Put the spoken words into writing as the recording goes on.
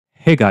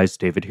Hey guys,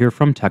 David here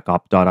from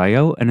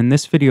TechOpt.io, and in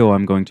this video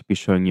I'm going to be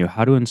showing you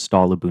how to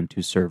install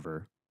Ubuntu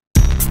Server.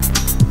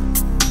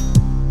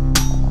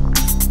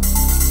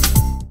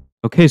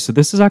 Okay, so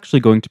this is actually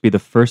going to be the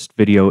first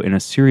video in a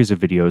series of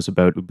videos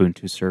about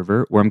Ubuntu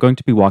Server, where I'm going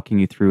to be walking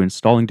you through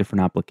installing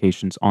different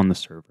applications on the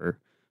server.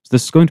 So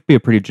this is going to be a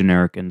pretty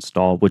generic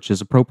install, which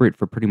is appropriate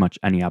for pretty much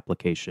any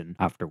application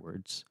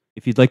afterwards.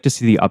 If you'd like to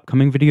see the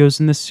upcoming videos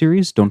in this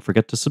series, don't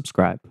forget to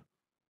subscribe.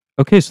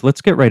 Okay, so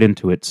let's get right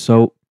into it.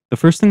 So the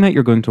first thing that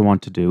you're going to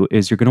want to do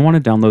is you're going to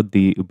want to download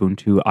the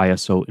Ubuntu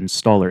ISO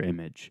installer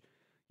image.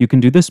 You can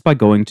do this by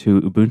going to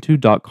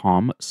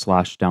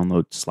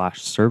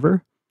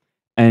ubuntu.com/download/server,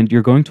 and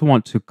you're going to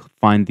want to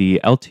find the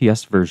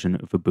LTS version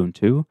of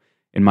Ubuntu.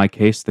 In my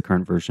case, the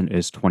current version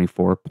is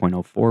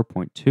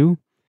 24.04.2,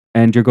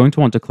 and you're going to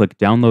want to click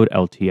Download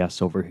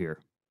LTS over here.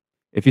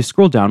 If you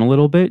scroll down a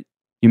little bit,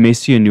 you may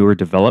see a newer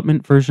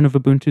development version of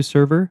Ubuntu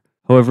Server.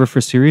 However, for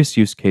serious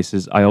use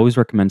cases, I always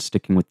recommend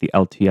sticking with the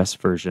LTS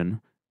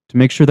version to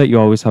make sure that you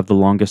always have the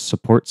longest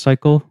support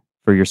cycle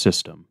for your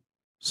system.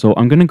 So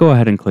I'm going to go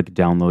ahead and click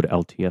Download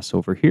LTS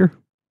over here.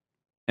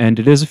 And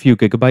it is a few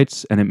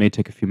gigabytes, and it may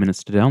take a few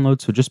minutes to download,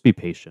 so just be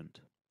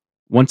patient.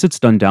 Once it's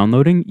done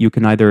downloading, you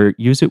can either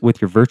use it with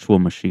your virtual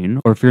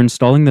machine, or if you're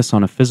installing this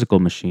on a physical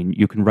machine,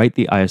 you can write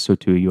the ISO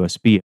to a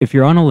USB. If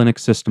you're on a Linux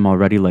system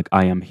already like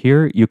I am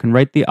here, you can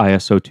write the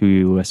ISO to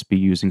a USB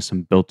using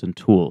some built-in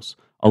tools.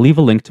 I'll leave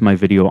a link to my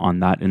video on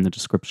that in the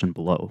description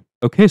below.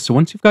 Okay, so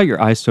once you've got your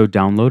ISO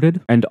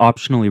downloaded and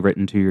optionally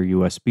written to your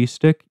USB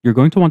stick, you're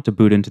going to want to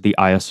boot into the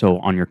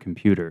ISO on your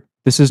computer.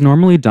 This is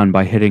normally done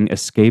by hitting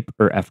Escape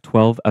or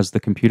F12 as the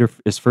computer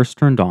is first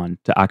turned on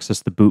to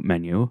access the boot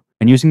menu,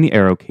 and using the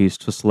arrow keys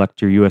to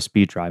select your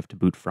USB drive to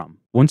boot from.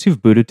 Once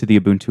you've booted to the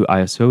Ubuntu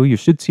ISO, you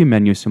should see a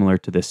menu similar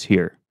to this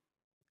here.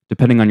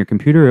 Depending on your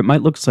computer, it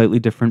might look slightly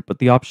different, but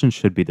the options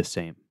should be the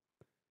same.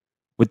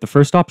 With the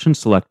first option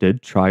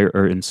selected, try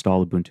or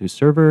install Ubuntu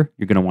Server,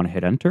 you're going to want to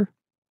hit Enter.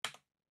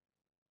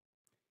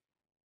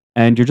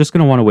 And you're just going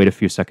to want to wait a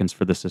few seconds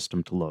for the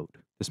system to load.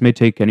 This may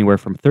take anywhere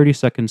from 30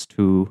 seconds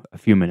to a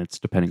few minutes,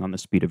 depending on the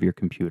speed of your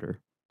computer.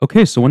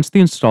 Okay, so once the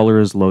installer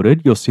is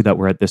loaded, you'll see that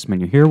we're at this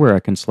menu here where I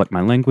can select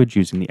my language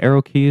using the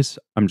arrow keys.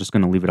 I'm just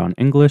going to leave it on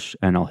English,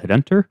 and I'll hit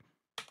Enter.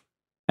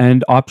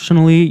 And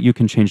optionally, you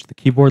can change the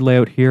keyboard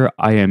layout here.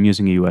 I am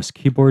using a US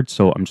keyboard,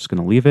 so I'm just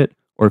going to leave it.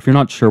 Or if you're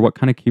not sure what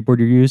kind of keyboard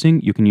you're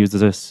using, you can use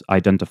this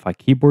Identify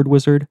Keyboard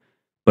Wizard,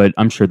 but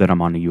I'm sure that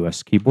I'm on a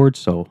US keyboard,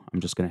 so I'm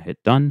just going to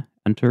hit Done,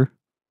 Enter.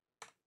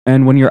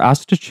 And when you're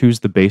asked to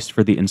choose the base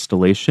for the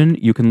installation,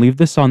 you can leave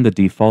this on the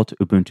default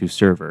Ubuntu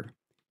Server.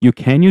 You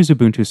can use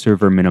Ubuntu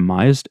Server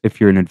minimized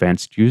if you're an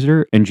advanced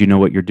user and you know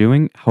what you're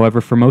doing. However,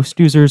 for most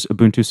users,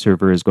 Ubuntu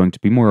Server is going to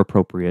be more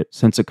appropriate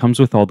since it comes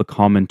with all the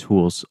common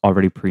tools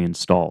already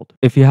pre-installed.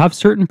 If you have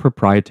certain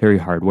proprietary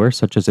hardware,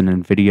 such as an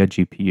NVIDIA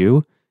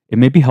GPU, it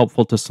may be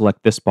helpful to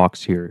select this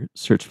box here,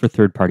 search for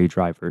third-party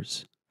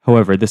drivers.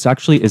 However, this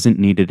actually isn't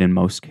needed in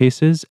most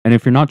cases, and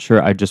if you're not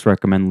sure, I'd just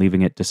recommend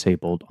leaving it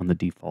disabled on the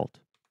default.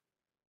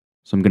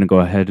 So I'm going to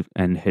go ahead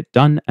and hit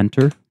Done,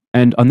 Enter,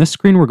 and on this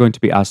screen we're going to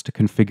be asked to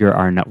configure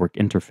our network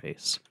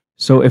interface.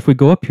 So if we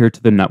go up here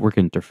to the network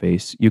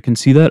interface, you can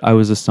see that I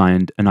was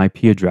assigned an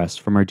IP address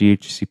from our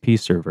DHCP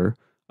server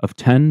of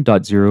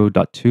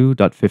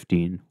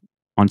 10.0.2.15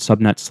 on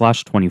subnet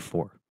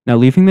 /24. Now,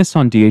 leaving this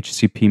on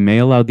DHCP may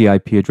allow the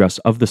IP address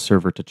of the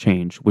server to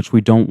change, which we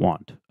don't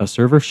want. A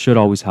server should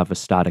always have a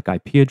static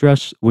IP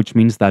address, which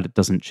means that it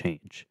doesn't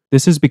change.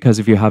 This is because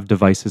if you have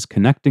devices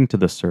connecting to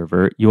the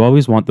server, you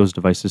always want those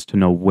devices to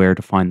know where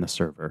to find the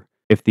server.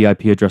 If the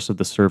IP address of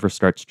the server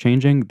starts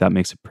changing, that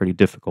makes it pretty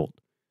difficult.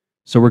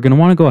 So we're going to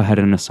want to go ahead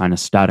and assign a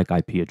static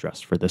IP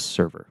address for this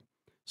server.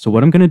 So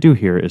what I'm going to do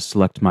here is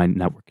select my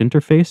network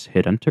interface,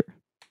 hit Enter.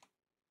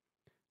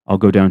 I'll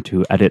go down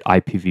to Edit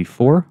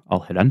IPv4, I'll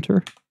hit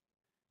Enter.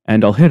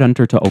 And I'll hit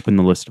Enter to open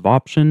the list of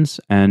options,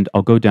 and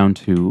I'll go down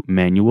to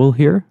Manual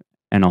here,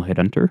 and I'll hit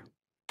Enter.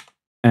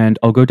 And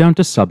I'll go down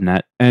to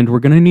Subnet, and we're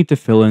going to need to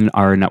fill in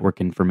our network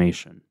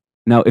information.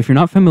 Now, if you're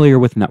not familiar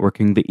with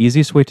networking, the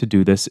easiest way to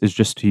do this is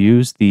just to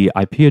use the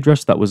IP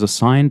address that was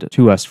assigned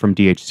to us from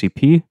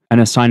DHCP, and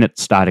assign it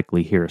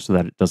statically here so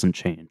that it doesn't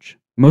change.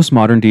 Most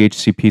modern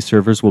DHCP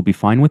servers will be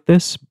fine with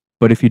this,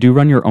 but if you do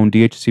run your own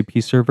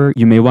DHCP server,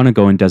 you may want to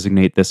go and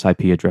designate this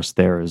IP address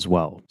there as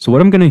well. So what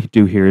I'm going to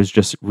do here is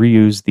just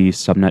reuse the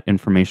subnet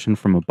information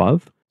from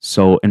above.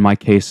 So in my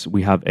case,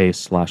 we have a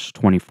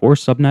 /24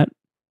 subnet,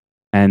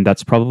 and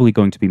that's probably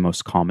going to be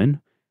most common.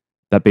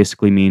 That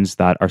basically means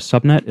that our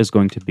subnet is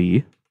going to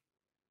be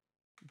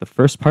the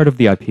first part of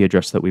the IP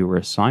address that we were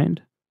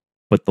assigned,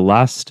 but the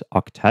last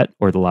octet,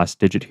 or the last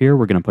digit here,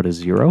 we're going to put a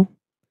 0,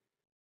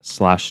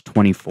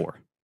 /24.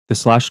 The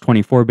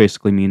 /24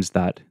 basically means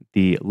that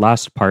the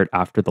last part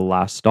after the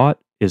last dot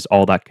is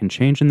all that can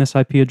change in this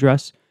IP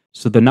address.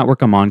 So the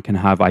network I'm on can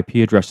have IP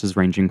addresses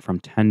ranging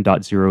from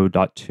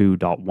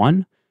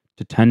 10.0.2.1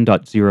 to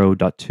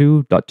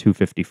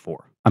 10.0.2.254.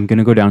 I'm going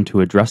to go down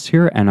to address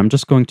here, and I'm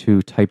just going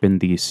to type in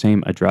the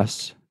same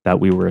address that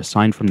we were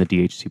assigned from the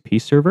DHCP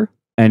server.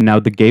 And now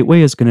the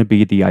gateway is going to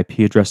be the IP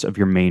address of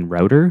your main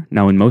router.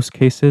 Now, in most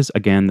cases,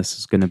 again, this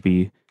is going to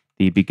be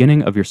the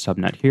beginning of your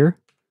subnet here,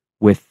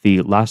 with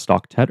the last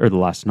octet or the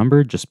last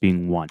number just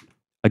being 1.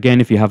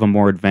 Again, if you have a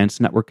more advanced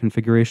network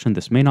configuration,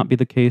 this may not be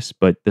the case,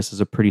 but this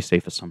is a pretty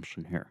safe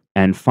assumption here.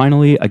 And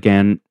finally,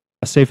 again,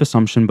 a safe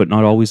assumption, but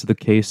not always the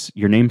case,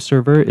 your name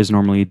server is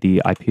normally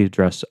the IP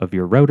address of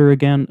your router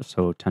again,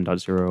 so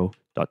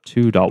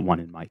 10.0.2.1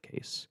 in my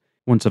case.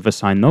 Once I've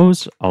assigned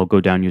those, I'll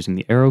go down using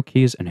the arrow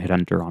keys and hit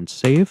enter on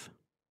save.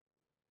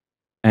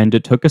 And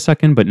it took a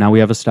second, but now we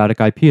have a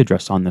static IP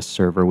address on this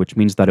server, which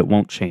means that it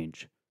won't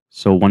change.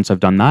 So once I've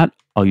done that,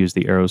 I'll use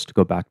the arrows to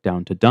go back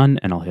down to done,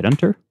 and I'll hit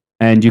enter.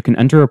 And you can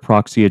enter a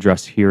proxy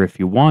address here if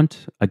you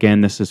want.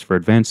 Again, this is for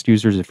advanced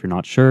users. If you're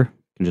not sure,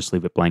 you can just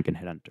leave it blank and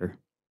hit enter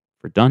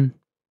for done.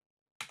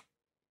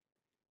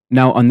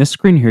 Now on this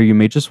screen here, you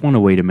may just want to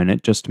wait a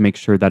minute just to make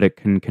sure that it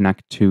can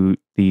connect to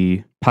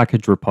the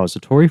package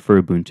repository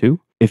for Ubuntu.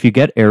 If you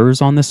get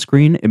errors on this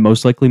screen, it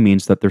most likely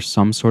means that there's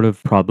some sort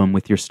of problem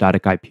with your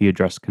static IP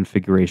address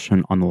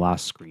configuration on the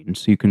last screen,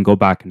 so you can go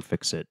back and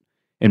fix it.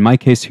 In my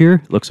case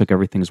here, it looks like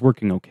everything's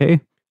working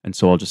okay, and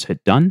so I'll just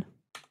hit done.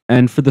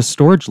 And for the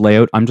storage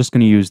layout, I'm just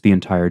going to use the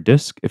entire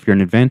disk. If you're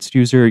an advanced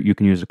user, you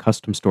can use a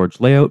custom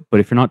storage layout, but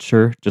if you're not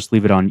sure, just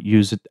leave it on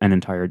use an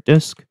entire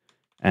disk,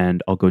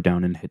 and I'll go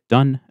down and hit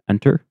done,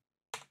 enter.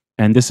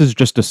 And this is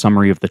just a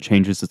summary of the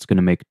changes it's going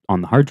to make on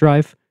the hard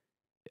drive.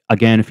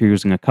 Again, if you're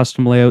using a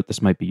custom layout,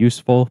 this might be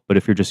useful, but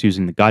if you're just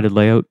using the guided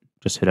layout,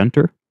 just hit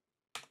enter.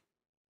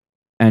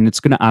 And it's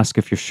going to ask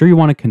if you're sure you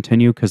want to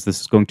continue because this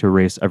is going to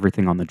erase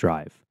everything on the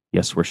drive.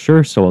 Yes, we're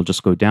sure, so I'll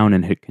just go down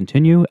and hit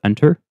continue,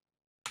 enter.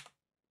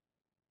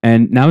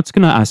 And now it's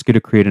going to ask you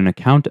to create an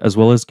account as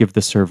well as give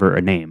the server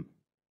a name.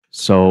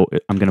 So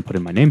I'm going to put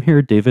in my name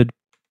here, David.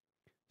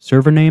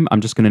 Server name, I'm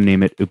just going to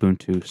name it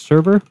Ubuntu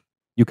Server.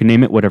 You can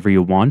name it whatever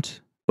you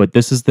want, but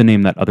this is the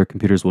name that other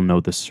computers will know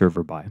this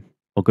server by.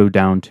 I'll go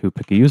down to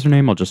pick a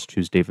username. I'll just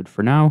choose David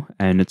for now,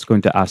 and it's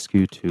going to ask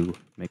you to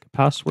make a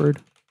password.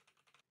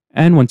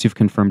 And once you've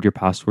confirmed your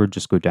password,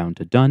 just go down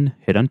to done,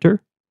 hit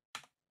enter.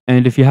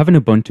 And if you have an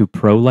Ubuntu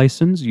Pro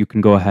license, you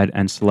can go ahead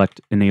and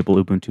select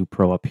Enable Ubuntu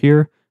Pro up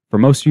here. For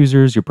most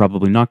users, you're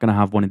probably not going to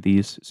have one of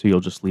these, so you'll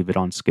just leave it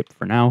on skip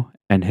for now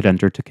and hit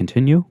enter to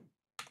continue.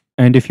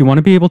 And if you want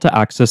to be able to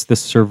access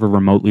this server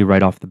remotely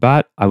right off the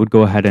bat, I would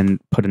go ahead and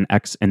put an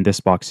X in this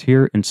box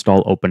here,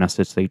 install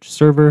OpenSSH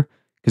server,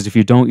 because if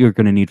you don't, you're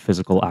going to need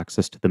physical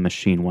access to the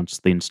machine once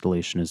the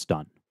installation is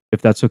done.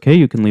 If that's okay,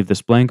 you can leave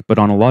this blank, but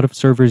on a lot of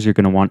servers, you're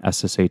going to want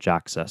SSH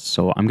access.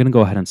 So I'm going to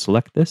go ahead and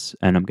select this,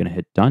 and I'm going to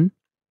hit done.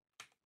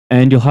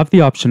 And you'll have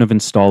the option of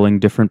installing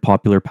different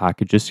popular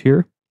packages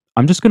here.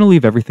 I'm just going to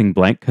leave everything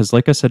blank because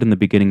like I said in the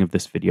beginning of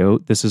this video,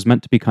 this is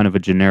meant to be kind of a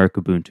generic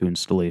Ubuntu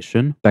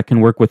installation that can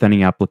work with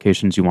any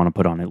applications you want to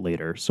put on it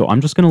later. So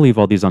I'm just going to leave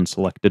all these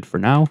unselected for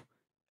now,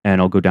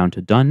 and I'll go down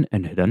to done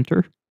and hit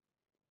enter.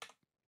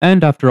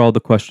 And after all the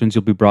questions,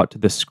 you'll be brought to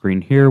this screen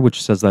here,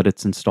 which says that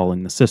it's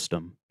installing the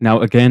system. Now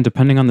again,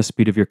 depending on the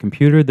speed of your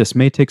computer, this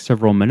may take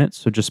several minutes,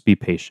 so just be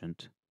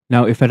patient.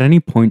 Now, if at any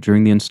point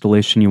during the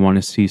installation you want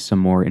to see some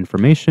more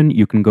information,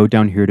 you can go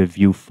down here to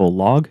view full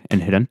log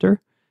and hit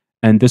enter.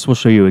 And this will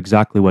show you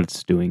exactly what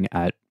it's doing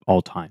at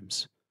all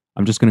times.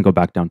 I'm just going to go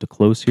back down to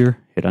close here,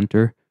 hit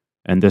enter,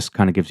 and this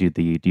kind of gives you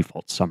the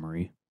default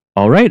summary.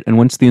 All right, and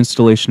once the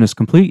installation is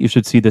complete, you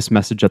should see this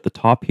message at the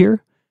top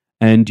here,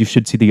 and you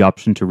should see the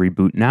option to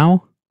reboot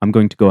now. I'm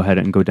going to go ahead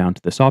and go down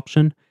to this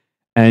option,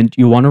 and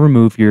you want to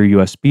remove your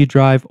USB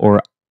drive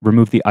or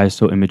remove the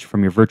ISO image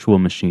from your virtual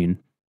machine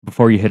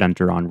before you hit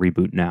enter on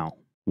reboot now.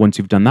 Once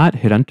you've done that,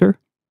 hit enter.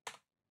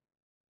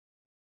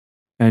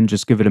 And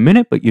just give it a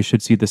minute, but you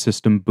should see the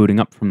system booting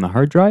up from the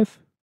hard drive.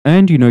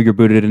 And you know you're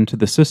booted into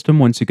the system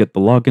once you get the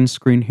login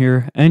screen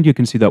here, and you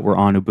can see that we're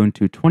on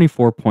Ubuntu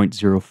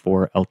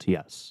 24.04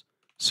 LTS.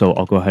 So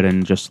I'll go ahead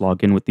and just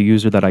log in with the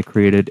user that I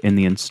created in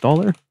the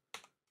installer.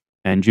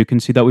 And you can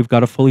see that we've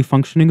got a fully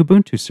functioning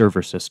Ubuntu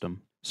server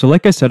system. So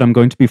like I said, I'm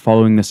going to be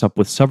following this up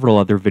with several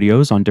other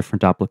videos on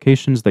different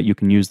applications that you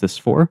can use this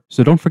for.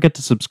 So don't forget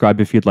to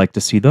subscribe if you'd like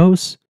to see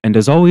those. And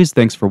as always,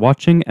 thanks for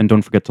watching, and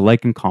don't forget to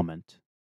like and comment.